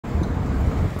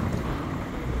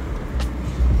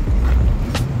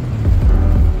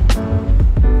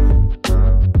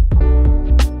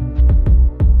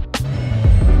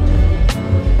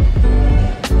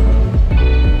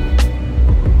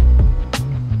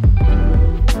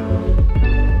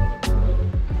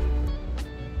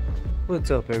What's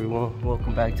up everyone,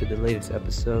 welcome back to the latest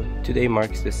episode. Today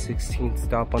marks the 16th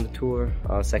stop on the tour,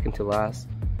 second to last.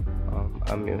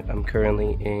 I'm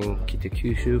currently in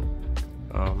Kitakyushu,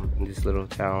 in this little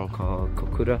town called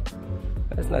Kokura.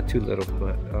 That's not too little,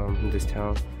 but in this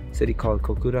city called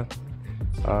Kokura.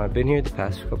 I've been here the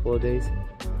past couple of days,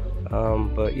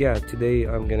 but yeah, today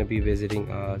I'm gonna be visiting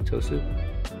Tosu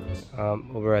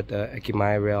over at the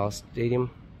Ekimae Real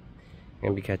Stadium.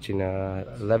 Gonna be catching a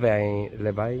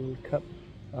Levain Cup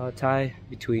tie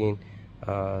between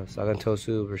Sagan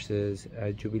Tosu versus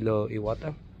Jubilo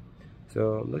Iwata.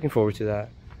 So I'm looking forward to that.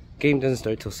 Game doesn't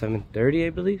start till 7:30, I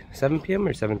believe. 7 p.m.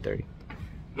 or 7:30.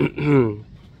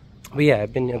 But yeah,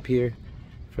 I've been up here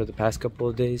for the past couple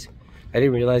of days. I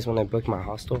didn't realize when I booked my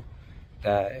hostel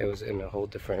that it was in a whole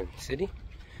different city,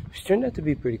 which turned out to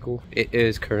be pretty cool. It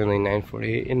is currently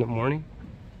 9:48 in the morning.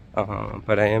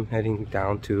 But I am heading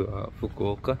down to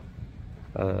Fukuoka,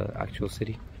 actual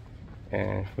city,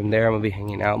 and from there I'm gonna be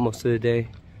hanging out most of the day,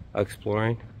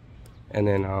 exploring, and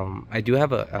then I do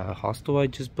have a hostel I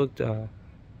just booked that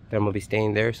I'm gonna be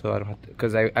staying there, so I don't have to,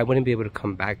 because I wouldn't be able to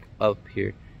come back up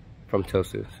here from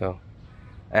Tosu, so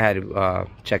I had to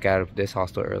check out of this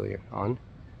hostel earlier on,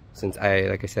 since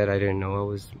like I said, I didn't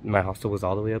know my hostel was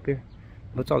all the way up here,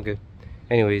 but it's all good.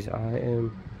 Anyways, I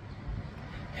am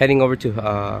heading over to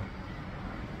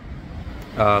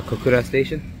Kokura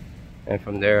station, and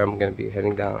from there I'm gonna be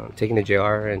heading down, taking the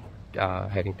JR and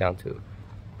heading down to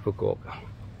Fukuoka.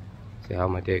 See how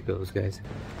my day goes, guys.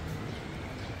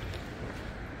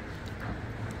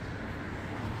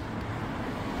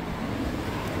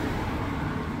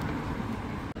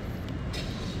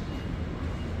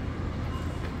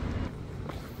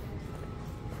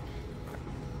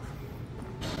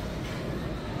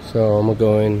 So I'm gonna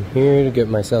go in here to get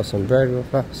myself some bread real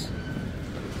fast.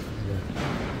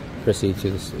 Proceed to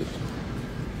the station.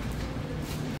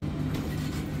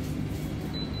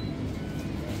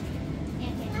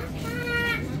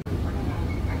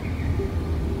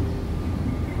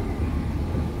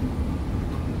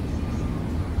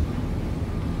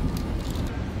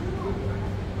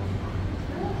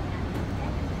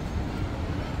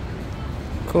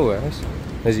 Cool, guys.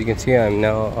 As you can see, I'm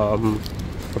now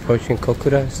approaching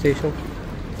Kokura station.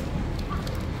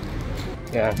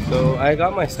 Yeah, so I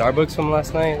got my Starbucks from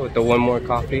last night with the one more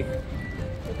coffee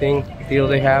deal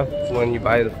they have when you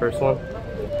buy the first one,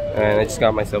 and I just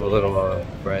got myself a little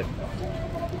bread.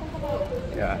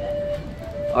 Yeah,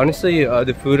 honestly,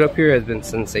 the food up here has been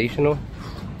sensational.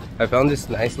 I found this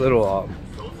nice little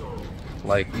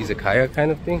like izakaya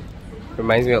kind of thing.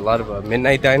 Reminds me a lot of a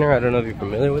midnight diner. I don't know if you're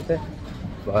familiar with it.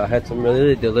 But I had some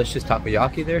really delicious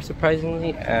takoyaki there,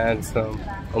 surprisingly, and some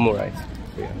omurice.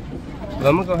 So, yeah. But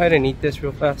I'm gonna go ahead and eat this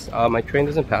real fast. My train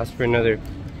doesn't pass for another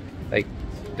like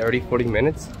 30-40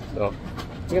 minutes, so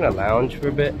I'm gonna lounge for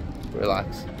a bit,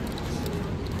 relax.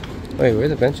 Wait, where are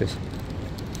the benches?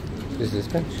 Is this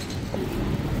bench?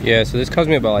 Yeah, so this cost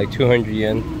me about like 200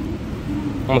 yen,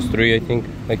 almost 3, I think,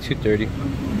 like 230.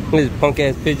 This punk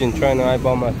ass pigeon trying to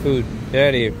eyeball my food. Get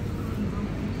out of here.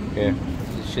 Yeah.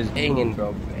 She's hanging,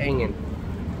 bro, hanging.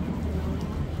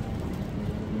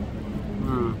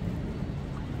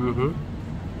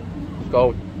 Let's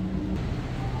go.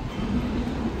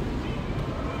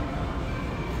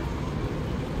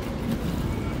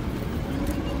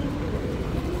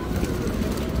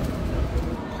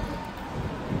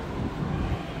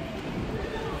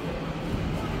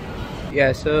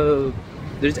 Yeah, so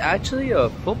there's actually a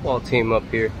football team up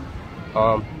here.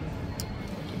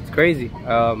 Crazy.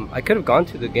 I could have gone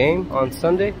to the game on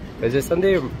Sunday. Is it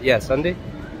Sunday? Yeah, Sunday.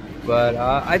 But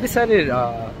I decided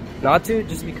not to,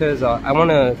 just because I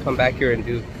want to come back here and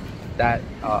do that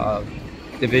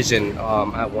division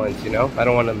at once, you know? I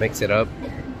don't want to mix it up.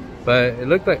 But it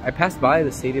looked like I passed by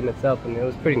the stadium itself and it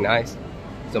was pretty nice.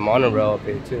 There's a monorail up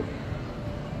here too.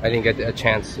 I didn't get a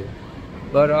chance to.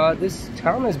 But this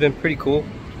town has been pretty cool,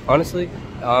 honestly.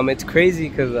 It's crazy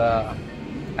because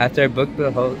after I booked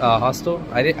the hostel,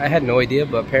 I had no idea,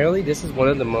 but apparently this is one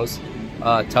of the most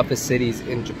toughest cities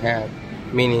in Japan.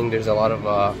 Meaning there's a lot of,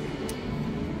 I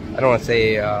don't want to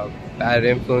say bad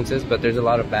influences, but there's a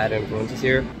lot of bad influences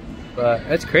here. But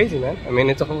that's crazy, man. I mean,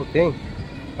 it's a whole thing.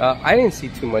 I didn't see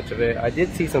too much of it. I did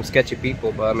see some sketchy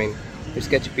people, but I mean, there's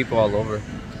sketchy people all over.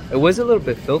 It was a little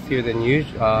bit filthier than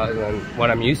what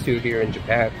I'm used to here in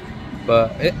Japan.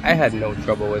 But I had no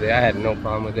trouble with it. I had no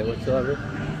problem with it whatsoever.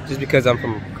 Just because I'm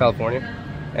from California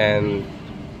and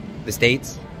the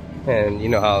States, and you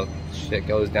know how shit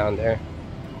goes down there.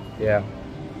 Yeah.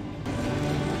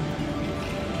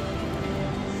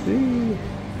 See.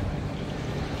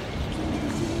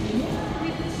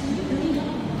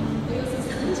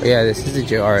 But yeah, this is the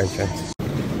JR entrance.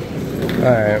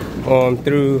 Alright, well, I'm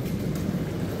through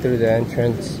the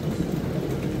entrance.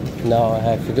 Now I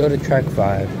have to go to track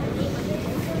 5.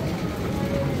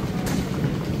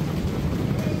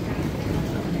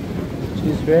 Which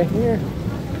is right here.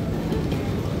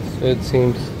 So it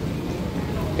seems.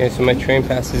 Yeah, so my train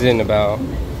passes in about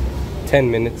 10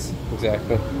 minutes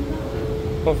exactly.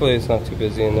 Hopefully it's not too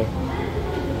busy in there.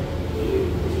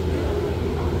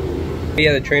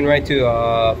 Yeah, the train ride to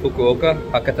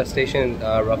Fukuoka, Hakata station,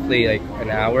 roughly like an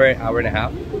hour and a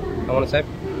half, I want to say.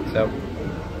 So,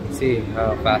 let's see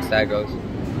how fast that goes.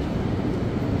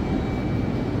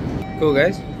 Cool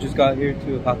guys, just got here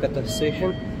to Hakata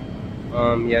station.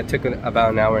 Yeah, it took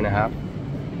about an hour and a half.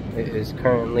 It is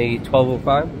currently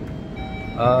 12:05.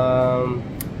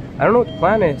 I don't know what the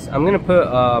plan is. I'm gonna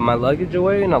put my luggage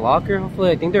away in a locker.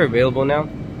 Hopefully, I think they're available now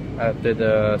after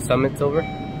the summit's over.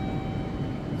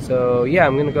 So yeah,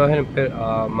 I'm gonna go ahead and put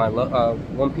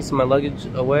one piece of my luggage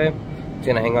away. Just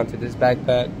gonna hang on to this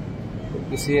backpack.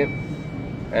 You see it?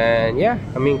 And yeah,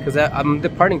 I mean, cause I'm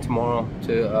departing tomorrow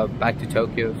to back to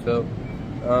Tokyo, so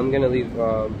I'm gonna leave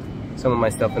some of my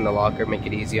stuff in the locker, make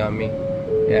it easy on me.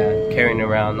 Yeah, carrying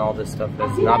around all this stuff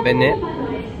has not been it.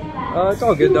 It's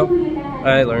all good though.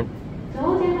 I learned.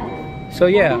 So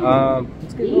yeah,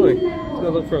 let's get going. Let's go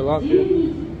look for a locker.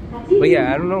 But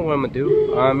yeah, I don't know what I'm gonna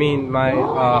do. I mean, my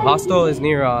hostel is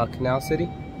near Canal City,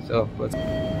 so let's.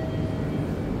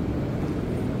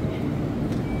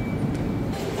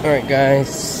 Alright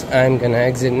guys, I'm gonna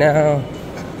exit now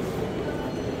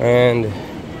and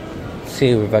see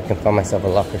if I can find myself a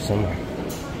locker somewhere. I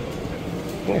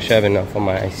think I should have enough on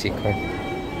my IC card.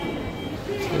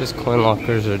 These coin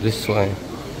lockers are this way.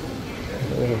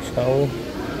 Shall we?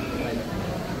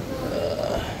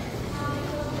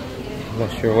 I'm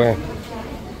not sure where.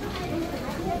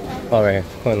 All right,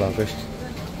 coin lockers.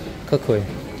 Kakui.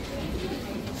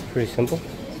 It's pretty simple.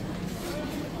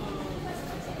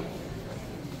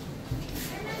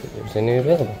 There's any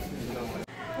available.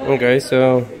 Okay,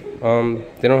 so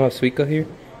they don't have Suica here,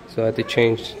 so I had to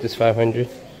change this 500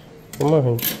 for more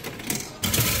 100.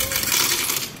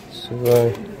 So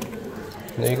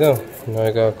there you go. Now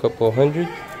I got a couple hundred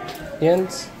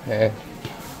yens, and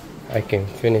I can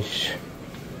finish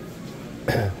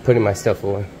putting my stuff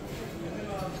away.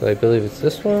 So I believe it's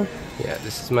this one. Yeah,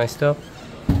 this is my stuff.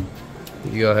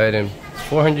 You go ahead and it's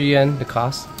 400 yen the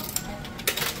cost.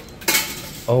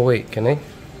 Oh wait, can I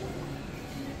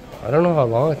don't know how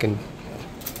long I can.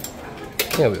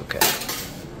 Yeah, it'll be okay.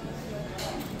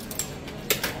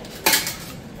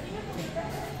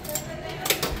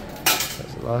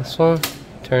 That's the last one.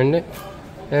 Turn it,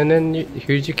 and then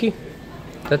here's your key.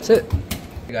 That's it.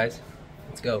 Hey guys,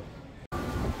 let's go.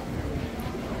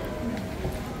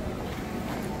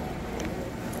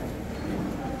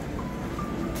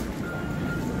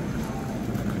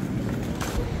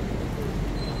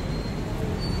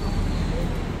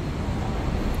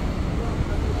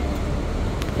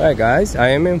 Alright guys, I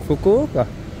am in Fukuoka.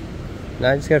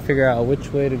 Now I just gotta figure out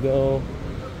which way to go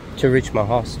to reach my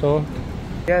hostel.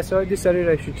 Yeah, so I decided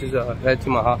I should just head to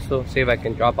my hostel, see if I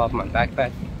can drop off my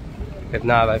backpack. If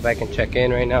not, if I can check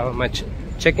in right now. My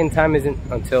check-in time isn't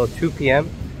until 2 p.m.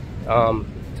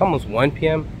 It's almost 1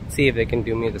 p.m. See if they can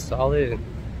do me the solid and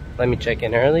let me check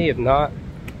in early. If not,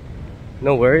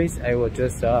 no worries. I will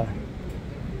just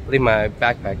leave my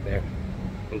backpack there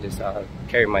and just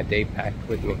carry my day pack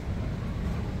with me.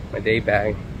 My day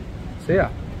bag. So yeah,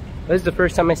 this is the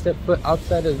first time I step foot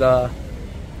outside of the...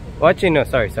 Well, actually, no,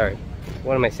 sorry.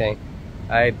 What am I saying?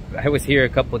 I was here a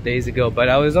couple of days ago, but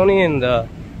I was only in the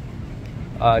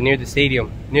near the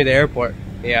stadium, near the airport.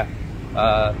 Yeah,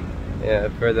 yeah,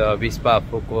 for the Vispa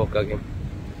Fukuoka game.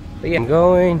 But yeah, I'm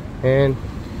going, and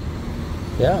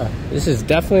yeah, this is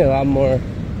definitely a lot more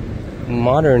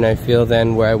modern, I feel,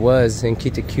 than where I was in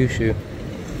Kitakyushu.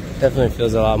 Definitely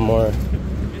feels a lot more,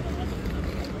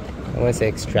 I want to say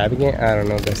extravagant. I don't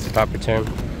know if that's the proper term.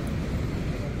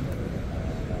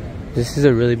 This is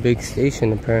a really big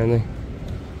station, apparently.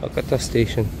 Hakata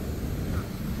station.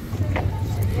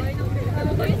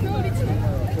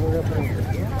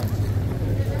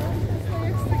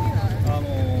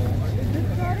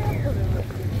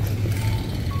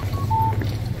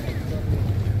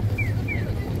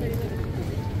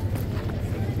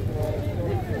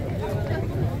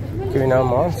 Giving out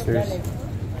monsters.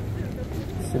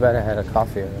 Too bad I had a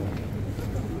coffee already.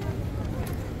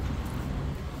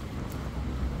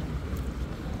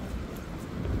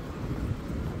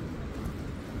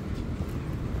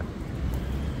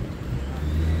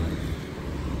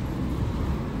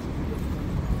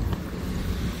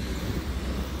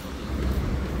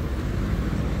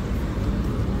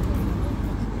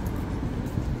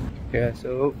 Yeah,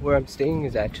 so where I'm staying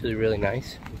is actually really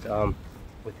nice. It's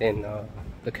within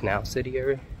the Canal City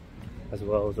area, as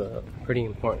well as a pretty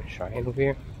important shrine over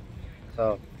here.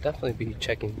 So definitely be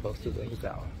checking both of those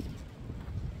out.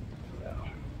 Yeah.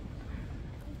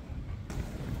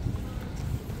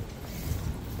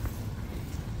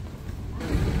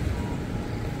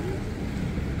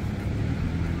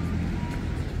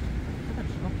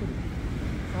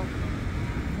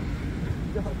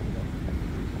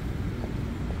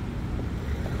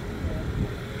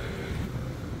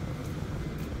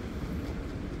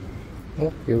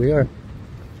 Well, here we are.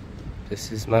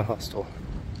 This is my hostel.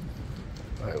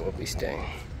 I will be staying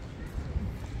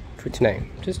for tonight,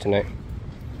 just tonight.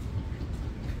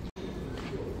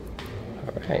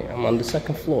 Alright, I'm on the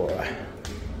second floor.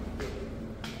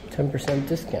 10%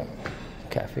 discount,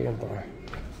 cafe and bar.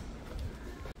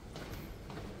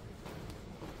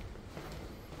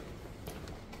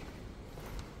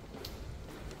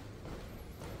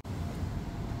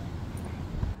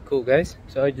 Cool guys,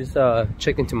 so I just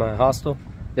checked into my hostel.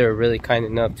 They were really kind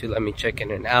enough to let me check in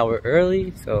an hour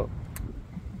early, so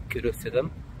kudos to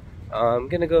them. I'm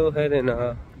gonna go ahead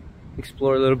and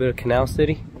explore a little bit of Canal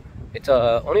City. It's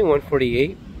only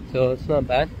 1:48, so it's not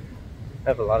bad. I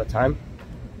have a lot of time.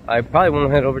 I probably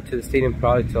won't head over to the stadium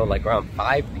probably till like around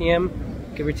 5 p.m.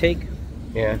 give or take.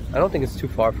 Yeah, I don't think it's too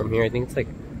far from here. I think it's like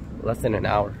less than an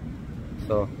hour,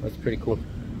 so that's pretty cool.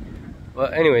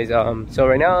 But anyways, so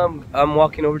right now I'm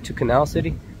walking over to Canal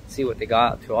City, see what they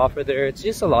got to offer there. It's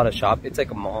just a lot of shop. It's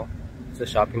like a mall. It's a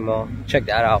shopping mall. Check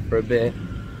that out for a bit.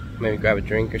 Maybe grab a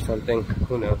drink or something.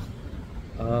 Who knows?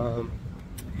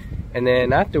 And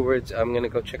then afterwards, I'm gonna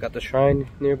go check out the shrine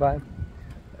nearby,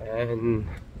 and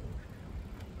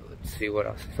let's see what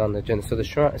else is on the agenda. So the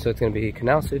shrine. So it's gonna be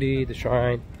Canal City, the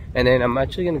shrine, and then I'm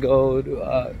actually gonna go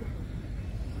to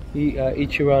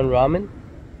Ichiran ramen.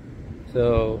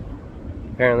 So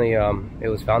apparently it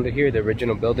was founded here, the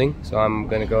original building, so I'm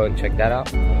gonna go and check that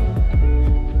out.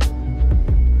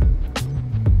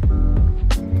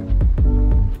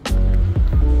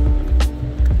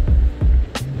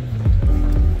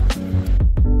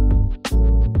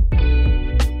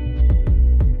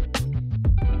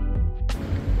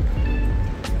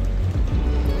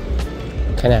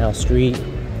 Canal Street,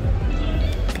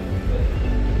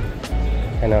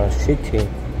 Canal City.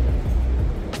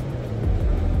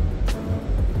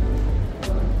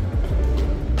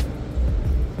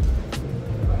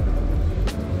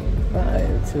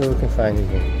 See what we can find in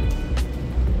here.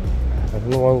 I don't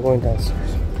know why I'm going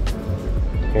downstairs.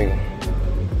 Here you go.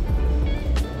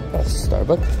 That's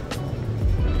Starbucks.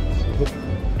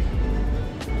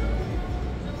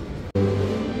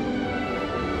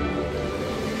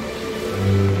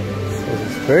 This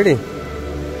is pretty.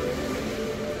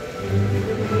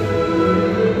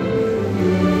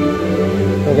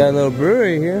 We got a little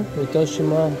brewery here.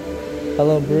 Itoshima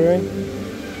Hello Brewery.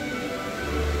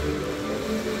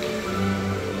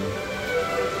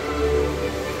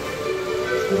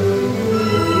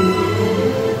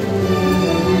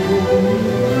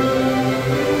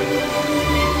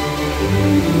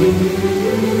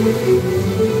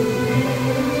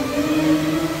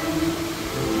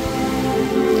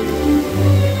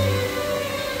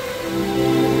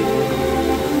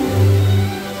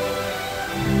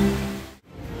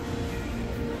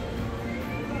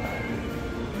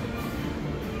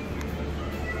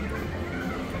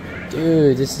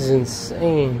 Dude, this is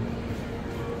insane.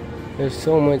 There's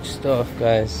so much stuff,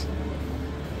 guys.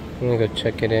 I'm gonna go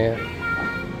check it out.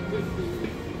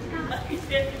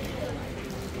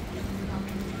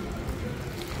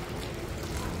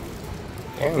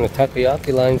 Damn, the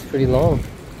takoyaki line's pretty long.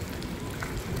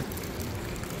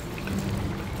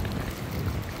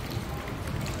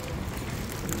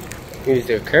 Here's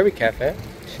their Curry Cafe.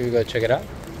 Should we go check it out?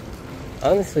 I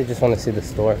honestly just want to see the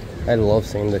store. I love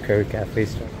seeing the Curry Cafe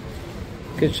store.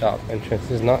 Good shop entrance.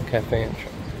 This is not cafe entrance.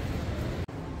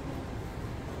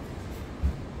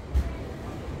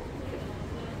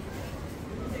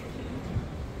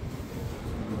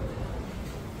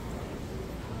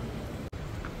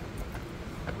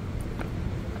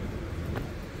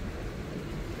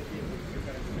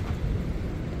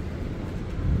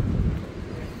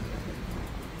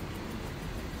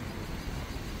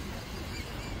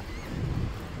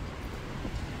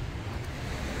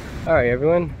 Alright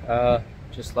everyone,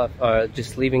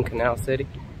 just leaving Canal City.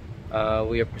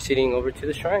 We are proceeding over to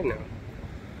the shrine now.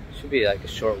 Should be like a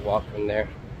short walk from there.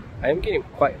 I am getting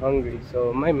quite hungry, so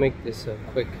I might make this a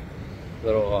quick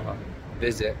little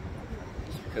visit,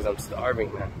 just because I'm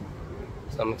starving, man.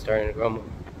 Stomach's starting to grumble.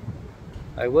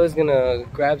 I was gonna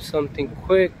grab something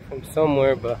quick from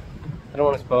somewhere, but I don't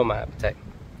want to spoil my appetite.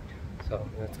 So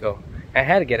let's go. I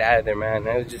had to get out of there, man.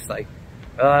 I was just like,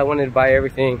 I wanted to buy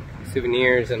everything,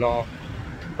 souvenirs and all.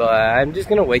 But I'm just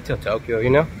gonna wait till Tokyo, you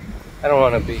know? I don't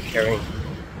want to be carrying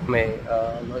my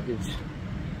luggage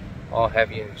all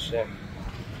heavy and shit.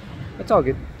 That's all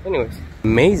good. Anyways,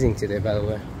 amazing today, by the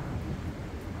way.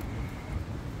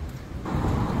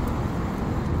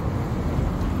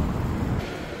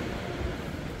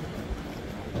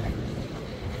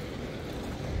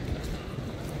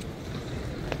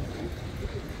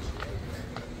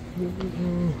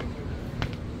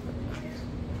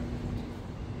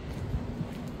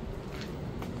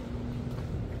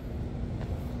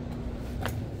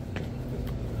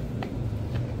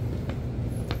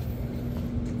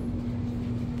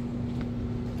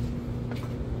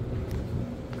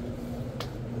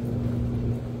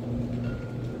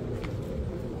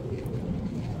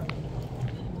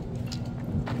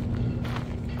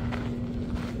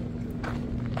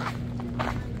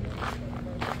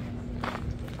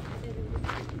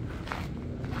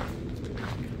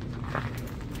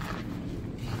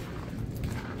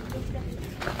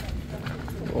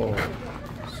 Oh,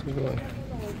 so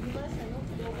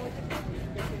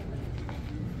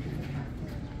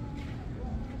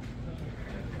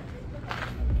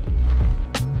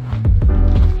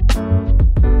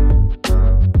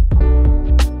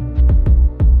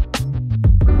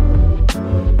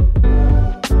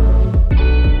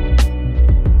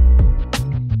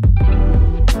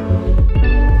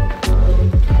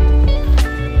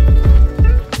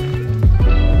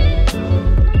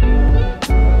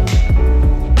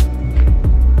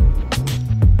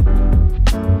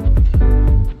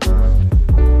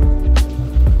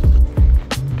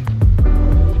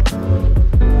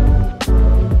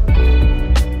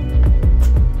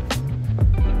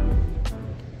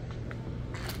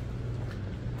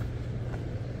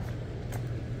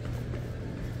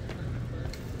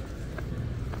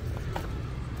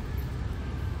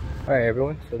alright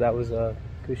everyone, so that was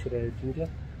Kyushu to Jinja.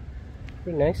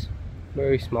 Pretty nice,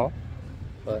 very small,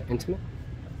 but intimate.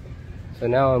 So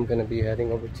now I'm gonna be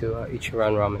heading over to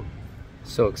Ichiran ramen.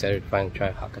 So excited to finally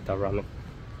try Hakata ramen.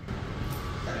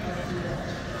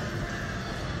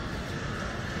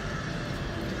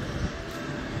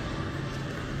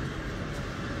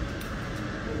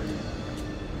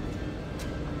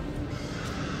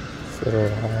 This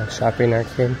little shopping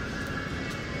arcade.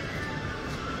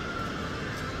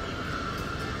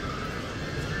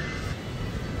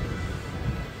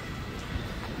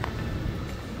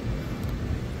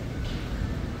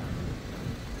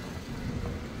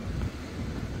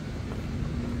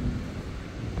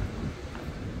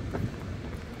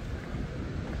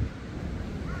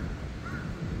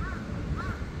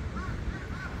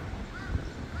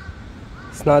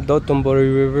 It's not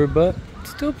Dotonbori River, but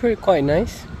it's still quite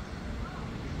nice,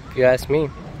 if you ask me.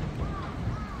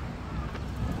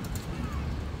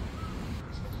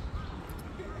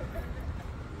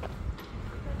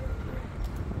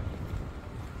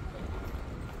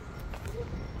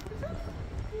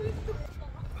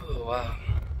 Oh wow,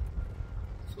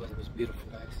 this weather was beautiful,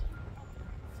 guys.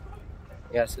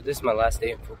 Yeah, so this is my last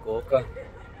day in Fukuoka.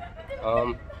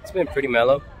 It's been pretty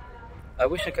mellow. I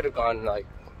wish I could have gone like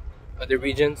other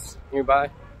regions nearby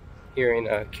here in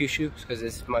Kyushu, because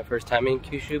this is my first time in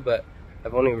Kyushu, but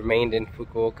I've only remained in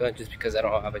Fukuoka just because I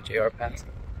don't have a JR pass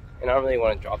and I don't really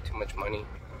want to drop too much money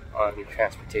on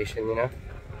transportation, you know.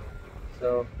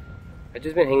 So I've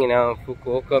just been hanging out in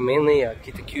Fukuoka, mainly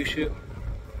Kitakyushu,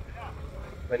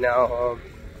 but now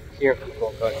here in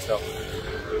Fukuoka itself.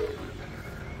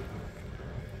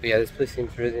 But yeah, this place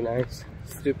seems really nice,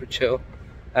 super chill.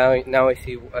 Now I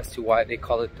see as to why they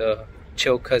call it the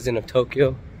chill cousin of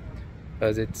Tokyo,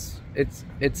 because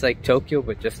it's like Tokyo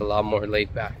but just a lot more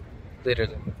laid back.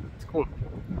 Literally, it's cool.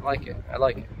 I like it.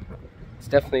 It's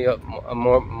definitely a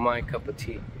more my cup of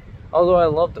tea. Although I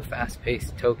love the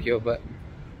fast-paced Tokyo, but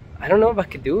I don't know if I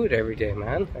could do it every day,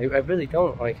 man. I really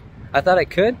don't. Like, I thought I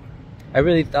could. I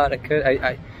really thought I could.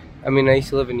 I mean, I used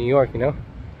to live in New York, you know,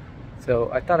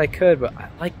 so I thought I could, but I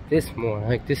like this more.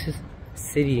 Like, this is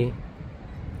city,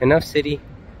 enough city.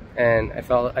 And I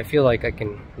feel like I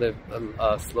can live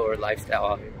a slower lifestyle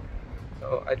out here.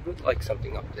 So I would like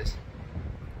something up this.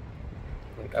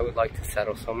 Like, I would like to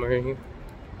settle somewhere in here.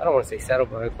 I don't want to say settle,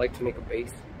 but I'd like to make a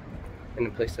base in a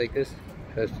place like this.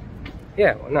 Because,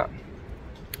 yeah, why not?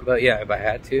 But yeah, if I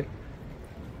had to,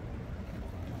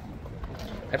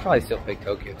 I'd probably still pick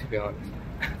Tokyo, to be honest.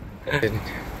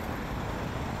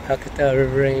 Hakata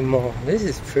River Mall. This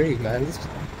is pretty, man. This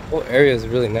whole area is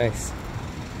really nice.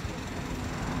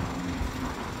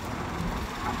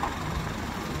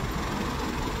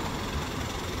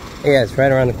 Yeah, it's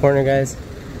right around the corner, guys.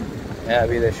 Yeah, I'll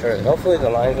be there shortly. Hopefully the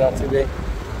line's not too big,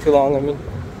 too long, I mean.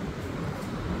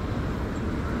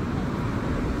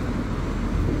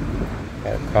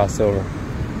 Gotta cross over.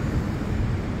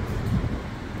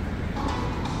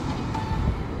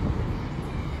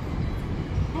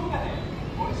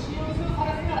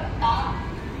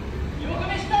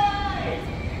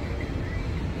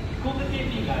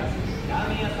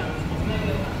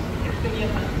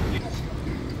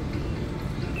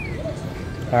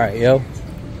 Alright, yo.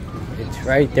 It's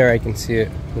right there, I can see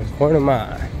it. In the corner of my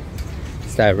eye.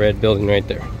 It's that red building right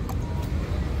there.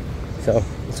 So,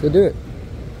 let's go do it.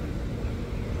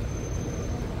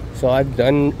 So I've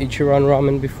done Ichiran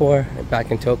ramen before, back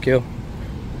in Tokyo.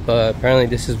 But apparently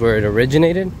this is where it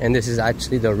originated, and this is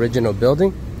actually the original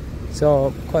building. So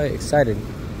I'm quite excited.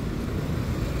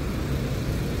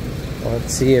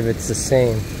 Let's see if it's the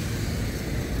same.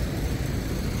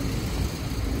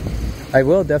 I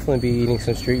will definitely be eating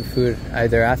some street food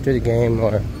either after the game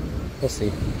or we'll see.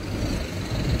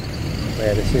 But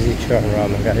yeah, this is Ichiran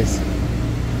ramen, guys.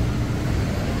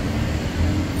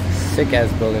 Sick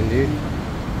ass building, dude.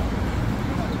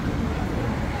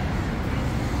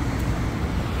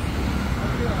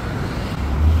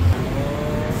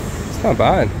 It's not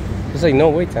bad. There's like no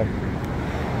wait time.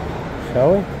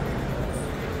 Shall we?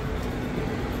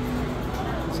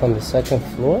 It's on the second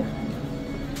floor.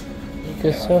 I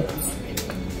guess so.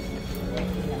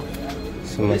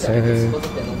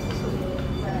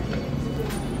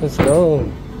 Let's go.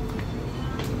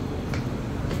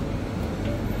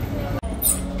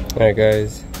 Alright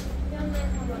guys,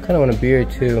 kind of want a beer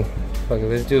too. Fuck it,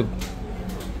 let's do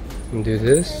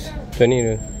this. Do I need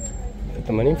to put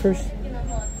the money first?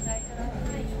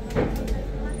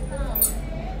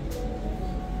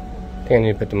 I think I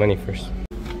need to put the money first.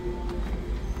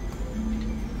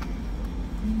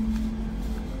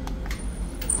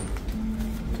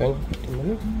 Okay, put the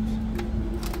money?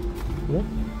 No?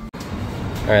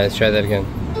 Alright, let's try that again.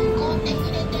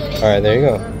 Alright, there you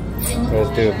go.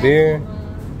 Let's do a beer.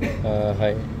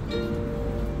 Hi.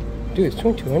 Dude, it's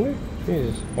 2200?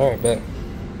 Jesus. Alright, bet.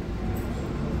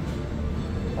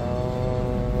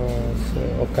 So,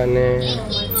 okane.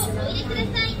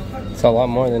 It's a lot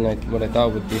more than what I thought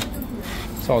it would be.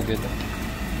 It's all good though.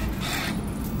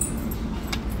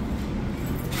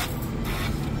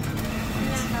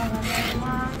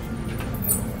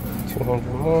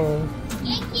 More.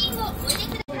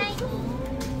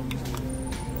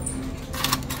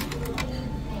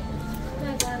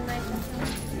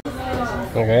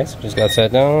 Okay, so just got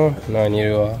sat down. Now I need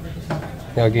to,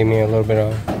 y'all gave me a little bit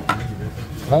of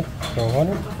hot or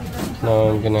water. Now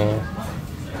I'm gonna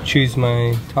choose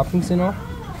my toppings and all,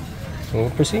 and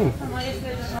we'll proceed.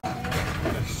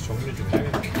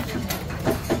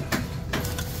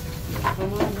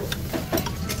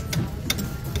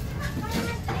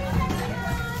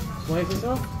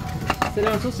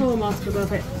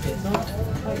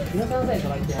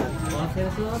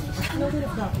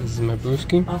 This is my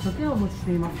brewski.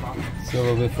 It's a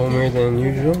little bit foamier than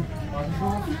usual.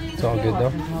 It's all good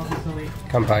though.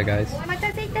 Kanpai, guys.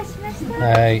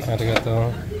 Hi,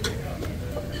 arigato.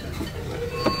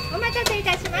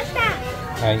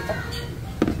 Hi.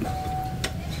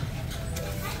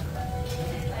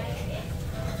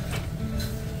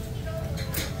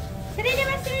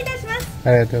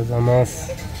 Arigatou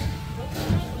gozaimasu.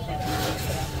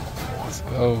 Let's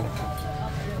go.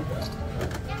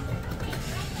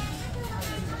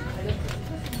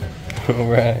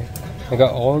 Alright. I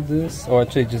got all of this, or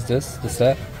actually just the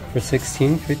set for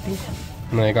 $16.50.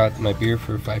 And then I got my beer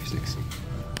for $5.60.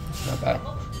 Not bad.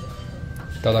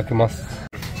 Itadakimasu.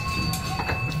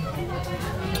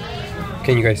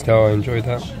 Can you guys tell I enjoyed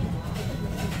that?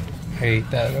 I ate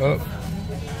that up.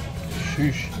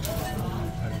 Shoosh.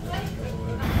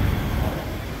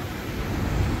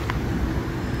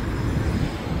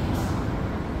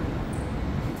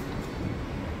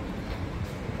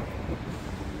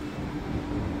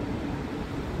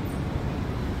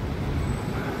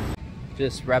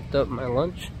 Just wrapped up my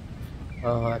lunch.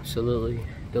 Absolutely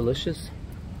delicious.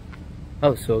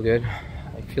 That was so good.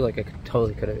 I feel like I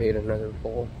totally could have ate another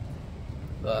bowl,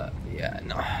 but yeah,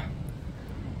 no.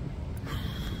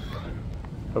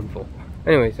 I'm full.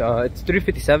 Anyways, it's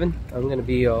 3:57. I'm gonna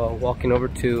be walking over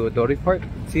to Dori Park.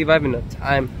 See if I have enough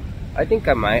time. I think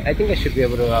I might. I think I should be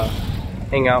able to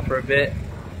hang out for a bit.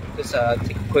 Just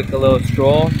take a quick little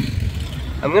stroll.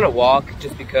 I'm gonna walk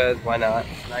just because why not?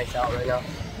 It's nice out right now.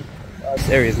 This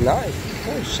area is nice.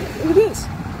 Oh shit, look at this.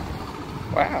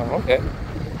 Wow, okay.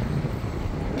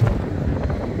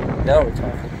 Now we're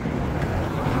talking.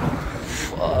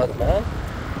 Fuck, man.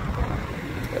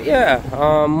 But yeah,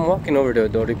 I'm walking over to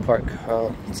Dori Park.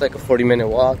 It's like a 40-minute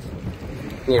walk.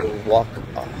 need to walk,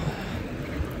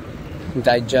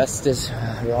 digest this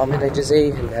ramen I just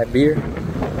ate and that beer.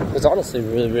 It was honestly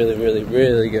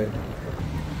really good.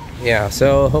 Yeah,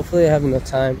 so hopefully I have enough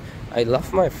time. I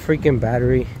left my freaking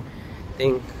battery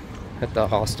thing at the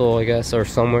hostel, I guess, or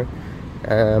somewhere.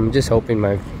 I'm just hoping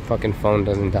my fucking phone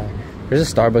doesn't die. There's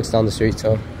a Starbucks down the street,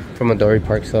 so from Midori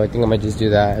Park, so I think I might just do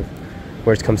that.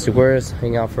 Worst comes to worst,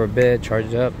 hang out for a bit, charge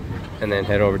it up, and then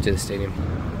head over to the stadium.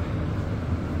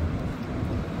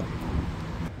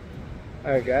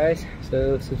 Alright guys,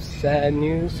 so some sad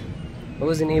news. I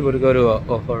wasn't able to go to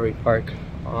Midori Park.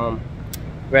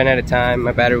 Ran out of time,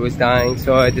 my battery was dying,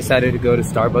 so I decided to go to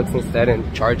Starbucks instead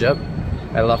and charge up.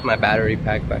 I left my battery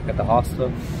pack back at the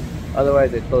hostel.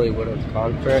 Otherwise, I totally would have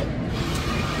gone for it.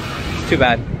 Too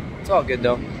bad. It's all good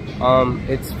though.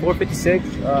 It's 4:56.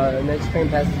 The next train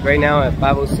passes right now at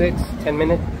 5:06, 10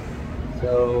 minutes.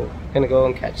 So I'm gonna go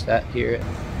and catch that here.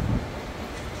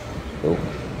 Oh.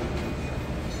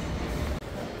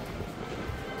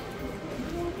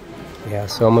 Yeah,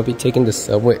 so I'm gonna be taking the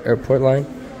subway airport line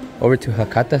over to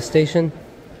Hakata station,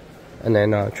 and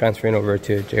then transferring over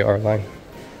to JR line,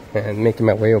 and making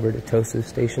my way over to Tosu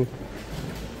station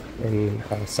in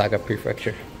Saga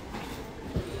prefecture.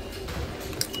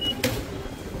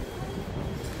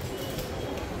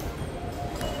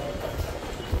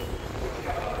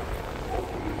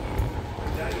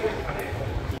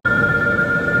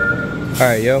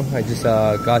 Alright yo, I just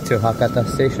got to Hakata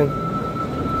station.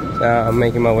 So I'm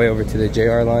making my way over to the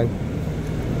JR line.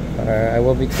 I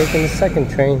will be taking the second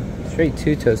train straight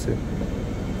to Tosu.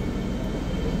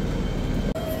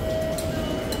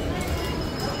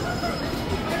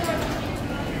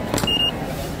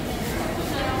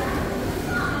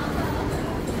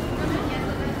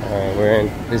 Alright, we're in.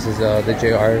 This is the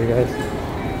JR, guys.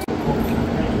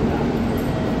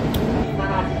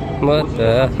 What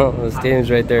the hell? The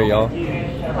stadium's right there, y'all.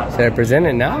 Should I present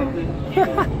it now?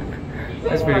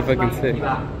 That's pretty fucking sick.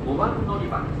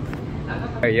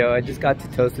 Alright, yo, I just got to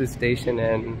Tosu station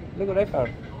and look what I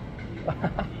found.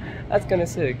 That's kind of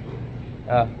sick.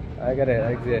 I gotta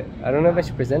exit. I don't know if I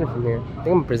should present it from here. I think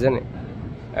I'm gonna present it.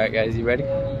 Alright guys, you ready?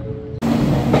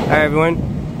 Alright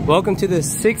everyone, welcome to the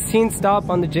 16th stop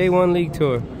on the J1 League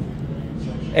Tour.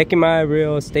 Ekimae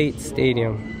Real Estate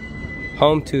Stadium,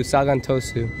 home to Sagan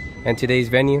Tosu. And today's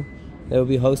venue, they'll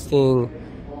be hosting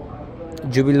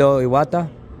Jubilo Iwata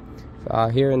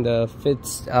here in the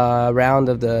 5th round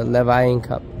of the Levain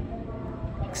Cup.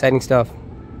 Exciting stuff.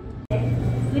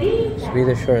 Should be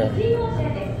there short.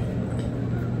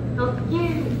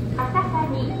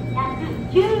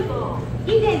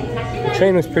 The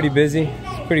train was pretty busy.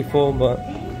 It's pretty full, but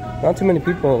not too many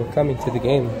people coming to the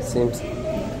game, it seems.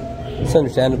 It's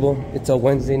understandable. It's a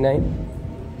Wednesday night.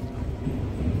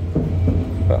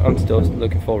 But I'm still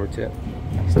looking forward to it.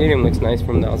 The stadium looks nice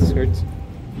from the outskirts.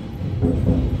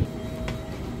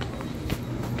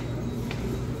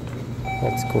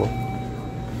 That's cool.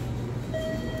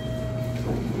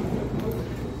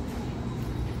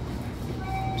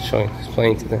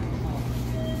 Explain to them.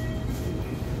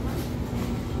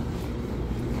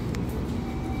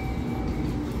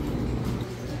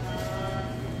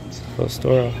 It's a little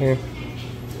store out here.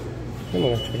 I'm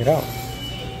gonna check it out.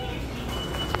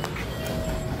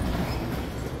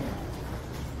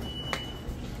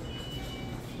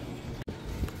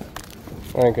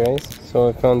 Alright guys, so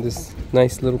I found this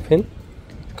nice little pin.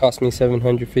 It cost me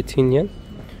 715 yen.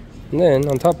 And then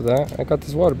on top of that, I got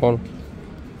this water bottle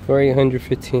for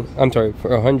 815. I'm sorry,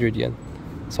 for 100 yen.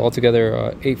 So altogether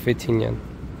 815 yen.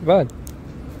 Not bad.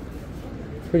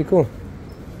 Pretty cool.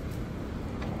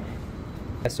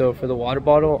 So for the water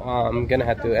bottle, I'm gonna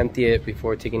have to empty it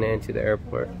before taking it into the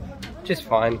airport. Just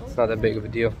fine, it's not that big of a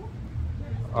deal.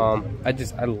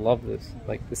 I love this.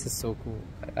 Like, this is so cool.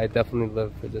 I definitely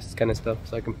live for this kind of stuff,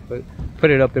 so I can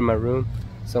put it up in my room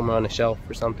somewhere on a shelf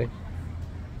or something.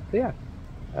 But yeah,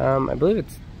 I believe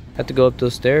it's have to go up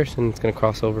those stairs and it's gonna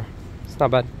cross over. It's not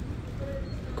bad.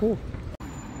 Cool.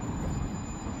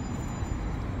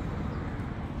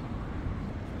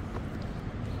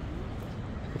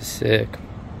 Sick.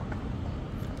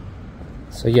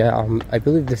 So yeah, I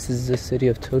believe this is the city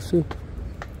of Tosu.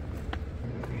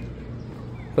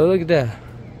 But look at that,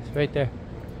 it's right there.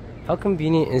 How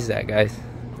convenient is that, guys?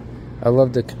 I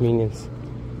love the convenience.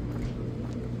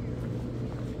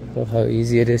 Love how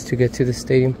easy it is to get to the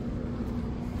stadium.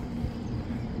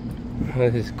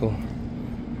 This is cool.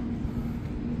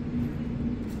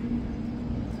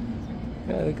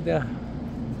 Yeah, look at that.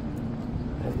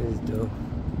 That is dope.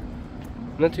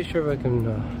 I'm not too sure if I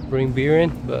can bring beer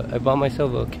in, but I bought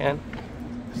myself a can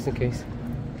just in case.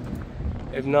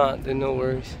 If not, then no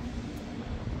worries.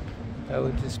 I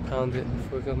would just pound it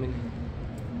before coming.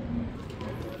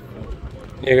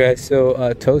 Yeah, guys. So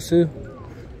Tosu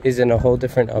is in a whole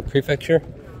different prefecture.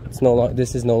 It's no longer.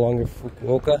 This is no longer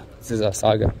Fukuoka. This is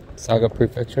Saga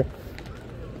prefecture.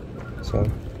 So,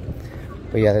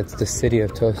 but yeah, that's the city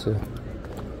of Tosu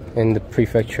in the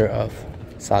prefecture of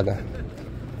Saga.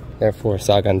 Therefore,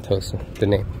 Sagan Tosu, the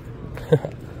name.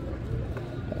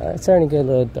 It's starting to get a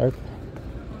little dark.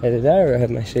 Either that or I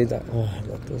have my shades on. Oh, I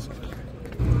love those.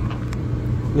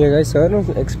 Yeah, guys, so I don't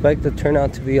expect the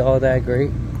turnout to be all that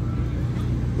great,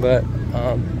 but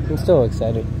I'm still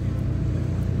excited.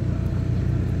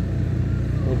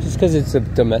 Just because it's a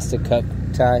domestic cup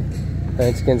tie, and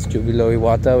it's against Jubilo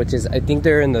Iwata, which is, I think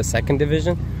they're in the 2nd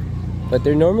division, but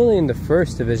they're normally in the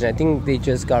 1st division. I think they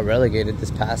just got relegated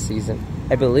this past season,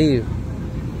 I believe.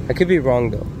 I could be wrong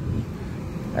though.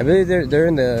 I believe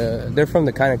they're from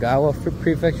the Kanagawa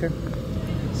prefecture,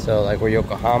 so like where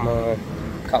Yokohama,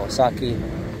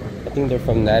 Kawasaki. I think they're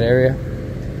from that area.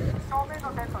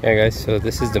 Yeah, guys. So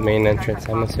this is the main entrance,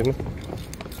 I'm assuming.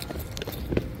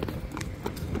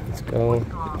 Let's go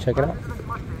check it out.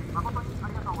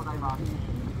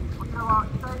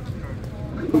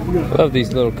 I love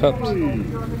these little cups.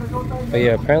 But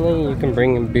yeah, apparently you can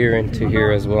bring beer into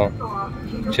here as well,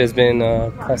 which has been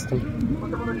custom.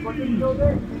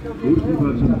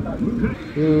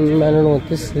 I don't know what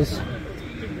this is.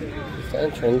 It's the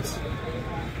entrance.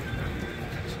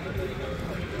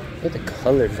 Look at the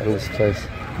colors on this place.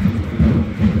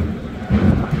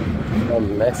 How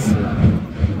messy.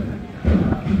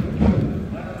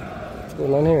 What's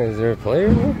going on here? Is there a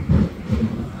player here?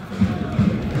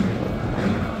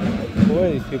 Who are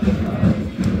these people?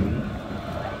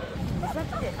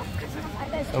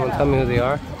 Someone tell me who they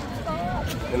are?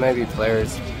 They might be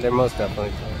players. They're most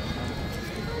definitely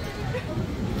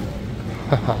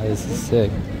players. This is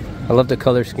sick. I love the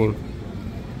color scheme.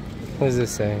 What does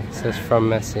this say? It says from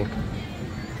Messi.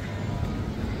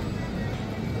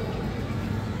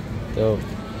 Dope.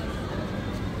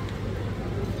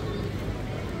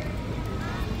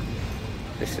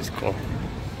 This is cool.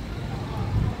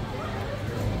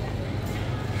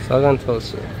 Sagan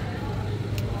Tosu.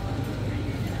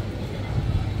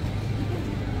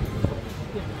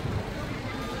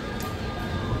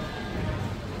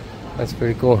 That's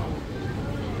pretty cool.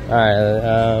 Alright,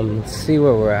 let's see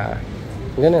where we're at.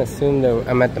 I'm gonna assume that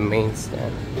I'm at the main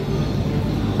stand.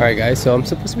 Alright guys, so I'm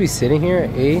supposed to be sitting here at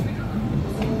A,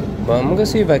 but I'm gonna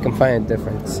see if I can find a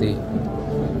different seat,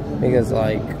 because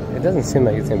like it doesn't seem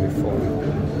like it's gonna be full.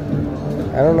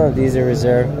 I don't know if these are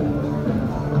reserved,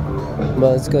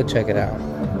 but let's go check it out.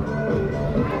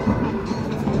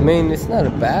 I mean, it's not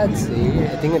a bad seat.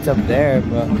 I think it's up there,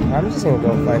 but I'm just gonna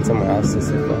go find somewhere else to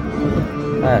sit though.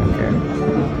 I don't care.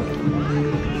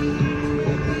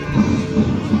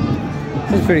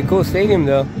 This is a pretty cool stadium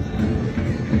though.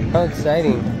 How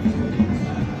exciting.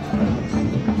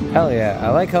 Hell yeah. I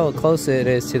like how close it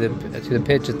is to the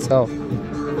pitch itself.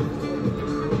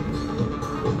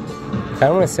 I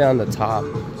kinda wanna sit on the top.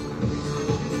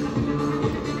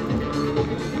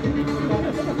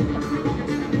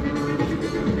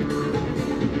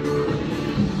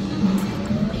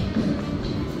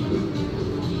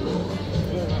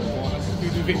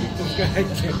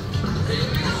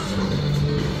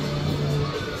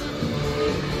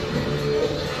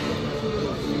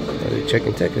 Are they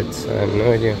checking tickets? I have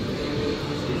no idea.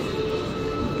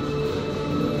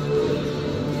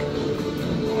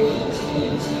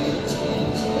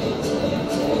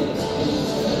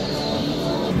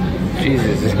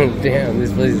 Jesus, damn,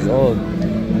 this place is old.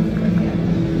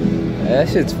 That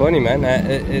shit's funny, man.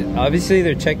 Obviously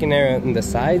they're checking there on the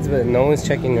sides, but no one's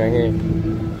checking right here.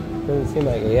 Doesn't seem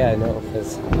like it. Yeah, no,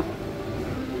 because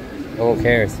no one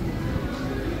cares.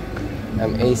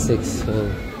 I'm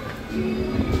A16.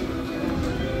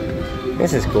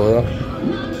 This is cool though.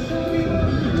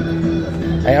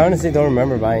 I honestly don't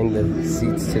remember buying the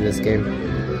seats to this game.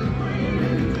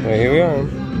 But here we are.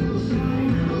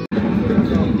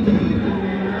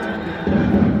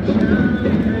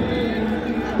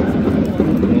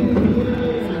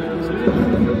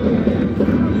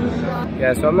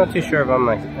 Yeah, so I'm not too sure if I'm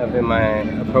in my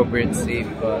appropriate seat,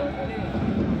 but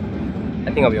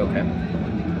I think I'll be okay.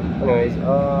 Anyways,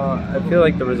 I feel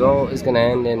like the result is gonna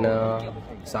end in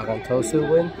Sagan Tosu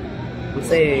win. Let's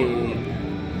say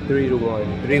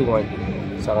 3-1. 3-1.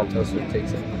 Sagan Tosu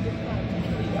takes it.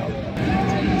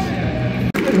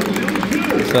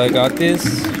 So I got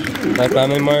this at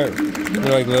Family Mart.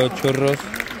 They're like little churros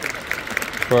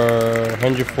for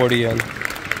 140 yen.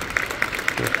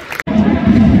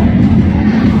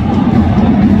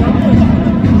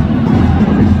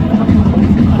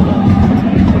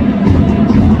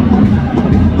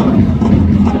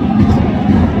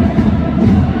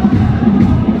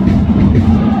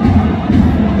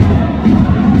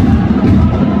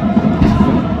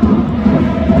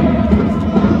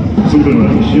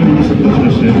 ちま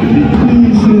してビクトリ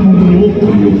ーセレモニーを執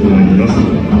り行います。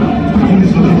本日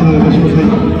の方いらっしゃいませ。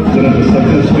ザランドサッカ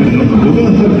ースクールの5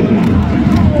番監督。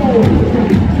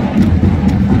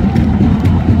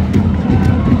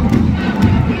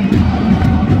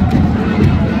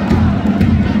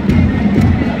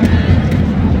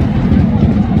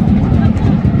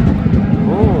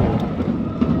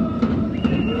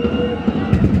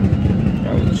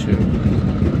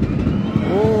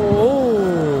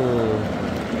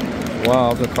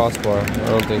Wow, off the crossbar. I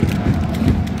don't think.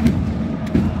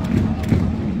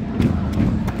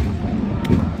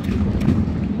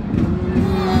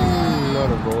 Not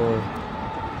a goal.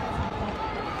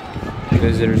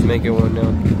 Visitors make it 1-0.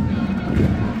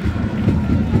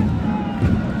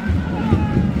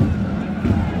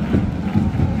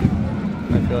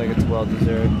 I feel like it's well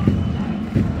deserved.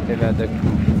 They've had the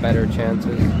better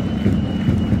chances.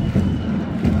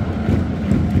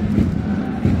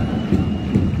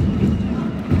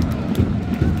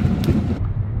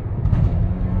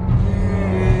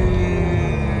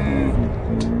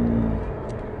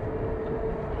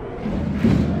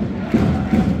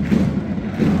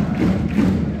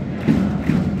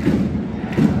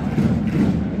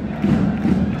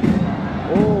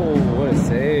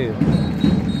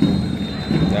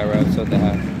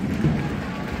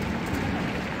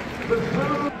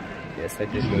 Yes, I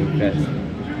did move fast.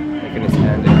 I couldn't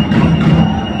stand it.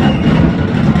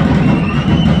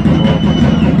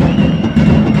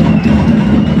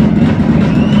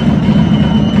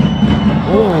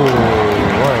 Oh,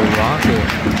 what a rocket.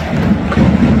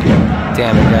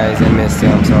 Damn it, guys, I missed it.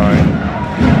 I'm sorry.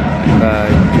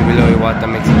 Jubilo Iwata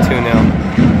makes it 2-0.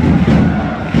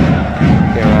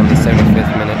 Here around the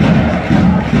 75th minute.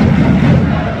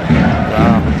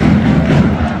 Wow.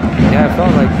 Yeah, I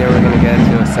felt like they were going to get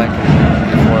into a second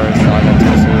before Sagan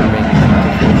Tosu would make it.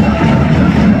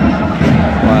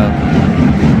 Wild.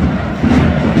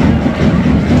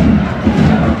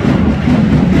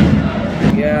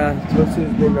 Yeah,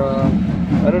 Tosu's been,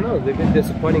 I don't know, they've been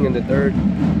disappointing in the third.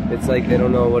 It's like they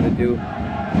don't know what to do.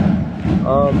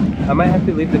 I might have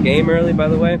to leave the game early, by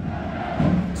the way,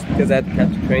 just because I have to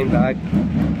catch a train back.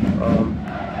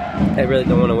 I really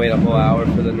don't want to wait a whole hour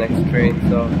for the next train,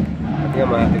 so I think I'm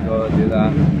gonna have to go and do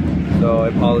that. So I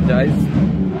apologize.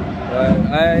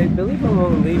 I believe I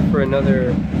won't leave for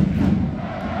another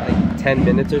like 10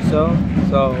 minutes or so.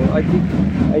 So I think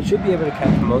I should be able to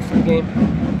catch most of the game.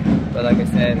 But like I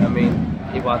said, I mean,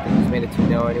 Iwata just made it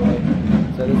 2-0 anyway,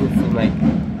 so it doesn't seem like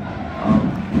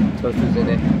Tosu's in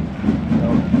it.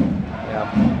 So yeah.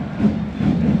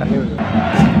 Here we go.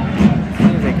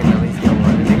 Seems they can at least get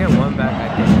one. If they get one back, I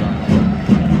think.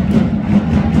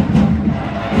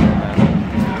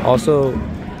 Also,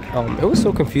 it was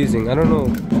so confusing. I don't know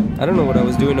what I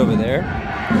was doing over there.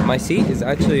 My seat is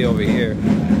actually over here.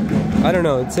 I don't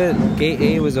know, it said gate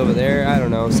A was over there, I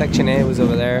don't know, section A was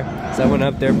over there, so I went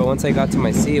up there, but once I got to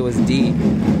my seat, it was D.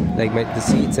 Like, the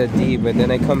seat said D, but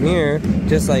then I come here,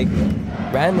 just like,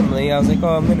 randomly, I was like,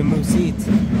 oh, I'm gonna move seats.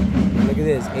 And look at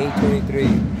this, A23,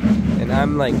 and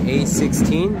I'm like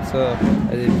A16, so,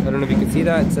 I don't know if you can see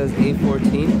that, it says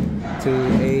A14 to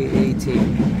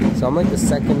A18. So I'm like the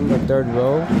second or third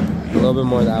row, a little bit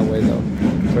more that way though,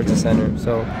 towards the center,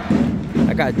 so,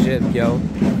 I got gypped, yo.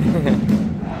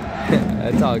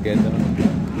 It's all good though.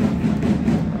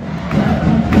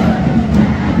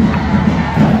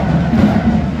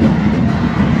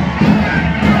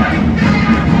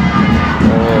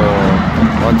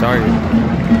 Oh, on target.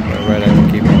 Right at the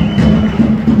keeper. I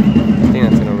think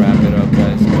that's gonna wrap it up,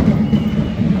 guys.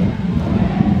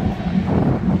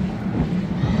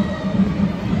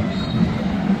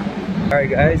 Alright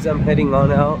guys, I'm heading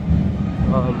on out.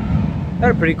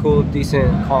 Had a pretty cool,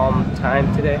 decent, calm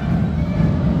time today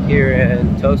here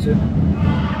in Tosu,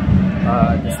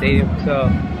 the stadium, so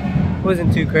it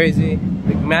wasn't too crazy.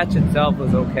 The match itself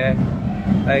was okay.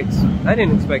 I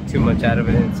didn't expect too much out of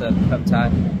it. It's a cup tie,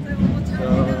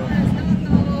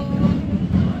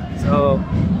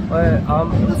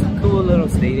 but it was a cool little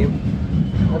stadium.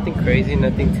 Nothing crazy,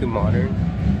 nothing too modern.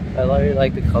 I really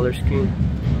like the color scheme.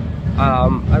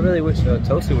 I really wish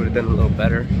Tosu would have done a little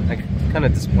better. I'm kind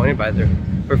of disappointed by their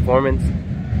performance.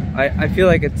 I feel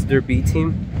like it's their B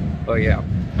team. But yeah,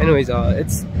 anyways,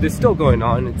 they're still going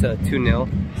on. It's a 2-0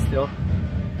 still,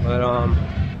 but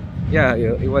yeah,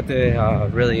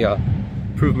 Iwata really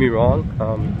proved me wrong.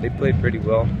 They played pretty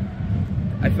well.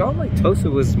 I felt like Tosu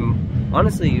was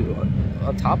honestly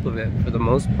on top of it for the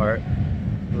most part,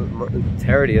 the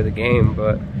entirety of the game.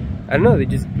 But I don't know,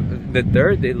 the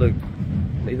third they looked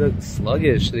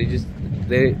sluggish.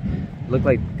 They looked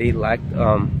like they lacked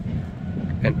and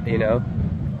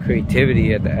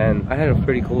creativity at the end. I had a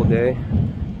pretty cool day.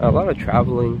 A lot of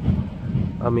traveling.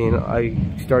 I mean, I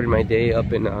started my day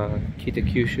up in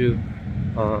Kitakyushu,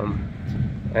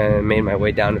 and made my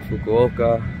way down to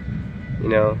Fukuoka, you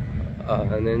know,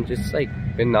 and then just like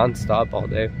been non-stop all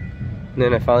day. And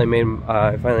then I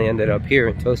finally ended up here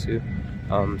in Tosu,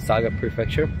 Saga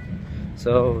Prefecture.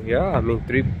 So yeah, I mean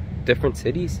 3 different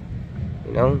cities,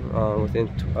 you know, within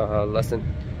less than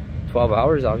 12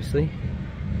 hours, obviously.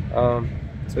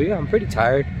 So yeah, I'm pretty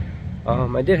tired.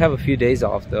 I did have a few days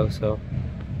off though, so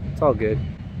it's all good.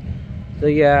 So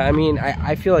yeah, I mean,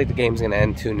 I feel like the game's gonna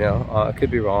end 2-0. I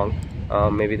could be wrong.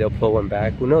 Maybe they'll pull one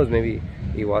back. Who knows? Maybe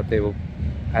Iwata will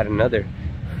add another.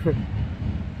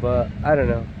 But I don't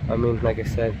know. I mean, like I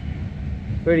said,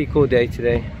 pretty cool day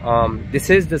today. This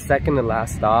is the second to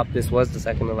last stop. This was the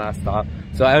second to last stop.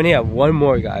 So I only have one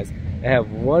more, guys. I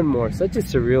have one more. Such a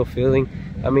surreal feeling.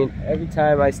 I mean, every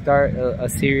time I start a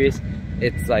series,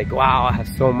 it's like, wow, I have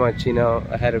so much, you know,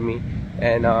 ahead of me.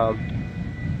 And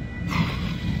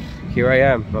here I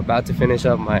am, about to finish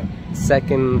up my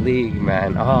second league,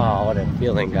 man. Oh, what a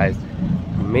feeling, guys.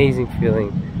 Amazing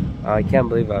feeling. I can't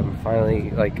believe I'm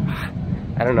finally, like,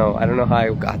 I don't know how I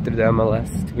got through the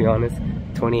MLS, to be honest.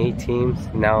 28 teams.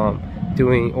 Now I'm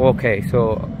doing, okay,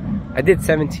 so I did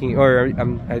 17, or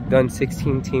I've done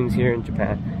 16 teams here in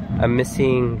Japan. I'm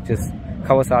missing just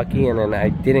Kawasaki, and then I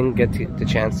didn't get the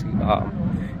chance to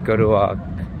go to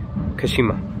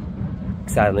Kashima,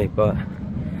 sadly. But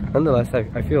nonetheless,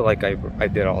 I feel like I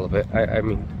did all of it. I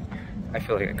mean, I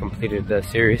feel like I completed the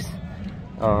series.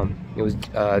 It was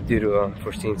due to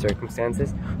unforeseen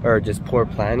circumstances or just poor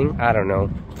planning. I don't know.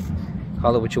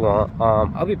 Call it what you want.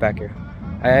 I'll be back here.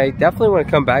 I definitely want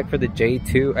to come back for the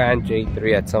J2 and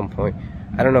J3 at some point.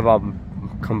 I don't know if I'll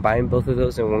combine both of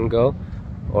those in one go,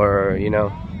 or, you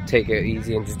know, take it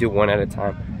easy and just do one at a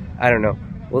time. I don't know.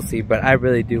 We'll see, but I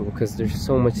really do, because there's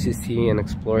so much to see and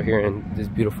explore here in this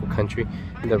beautiful country,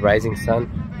 in the rising sun.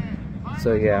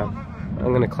 So yeah,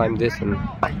 I'm gonna climb this, and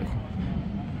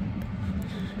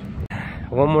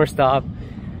one more stop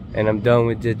and I'm done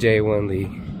with the J1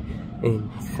 league.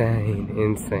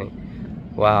 Insane.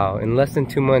 Wow, in less than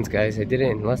 2 months, guys. I did it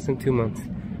in less than 2 months.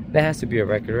 That has to be a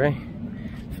record, right?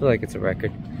 I feel like it's a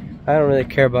record. I don't really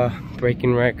care about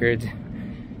breaking records,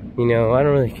 you know. I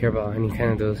don't really care about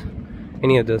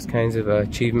any of those kinds of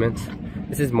achievements.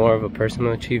 This is more of a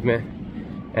personal achievement,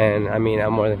 and I mean,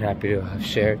 I'm more than happy to have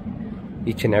shared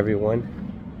each and every one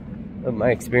of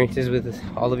my experiences with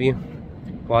all of you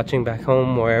watching back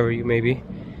home, wherever you may be.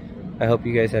 I hope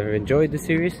you guys have enjoyed the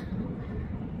series.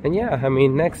 And yeah, I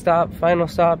mean, next stop, final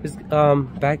stop is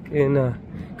back in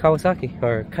Kawasaki,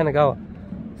 or Kanagawa.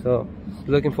 So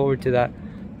looking forward to that.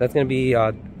 That's gonna be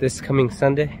this coming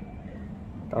Sunday.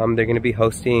 They're gonna be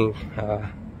hosting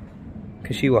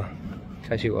Kashiwa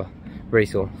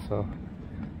Racel. So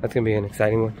that's gonna be an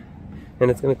exciting one,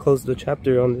 and it's gonna close the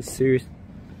chapter on this series.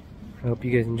 I hope you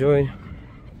guys enjoyed,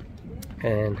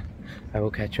 and I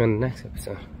will catch you on the next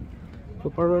episode.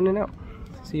 Futbol running out.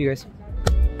 See you guys.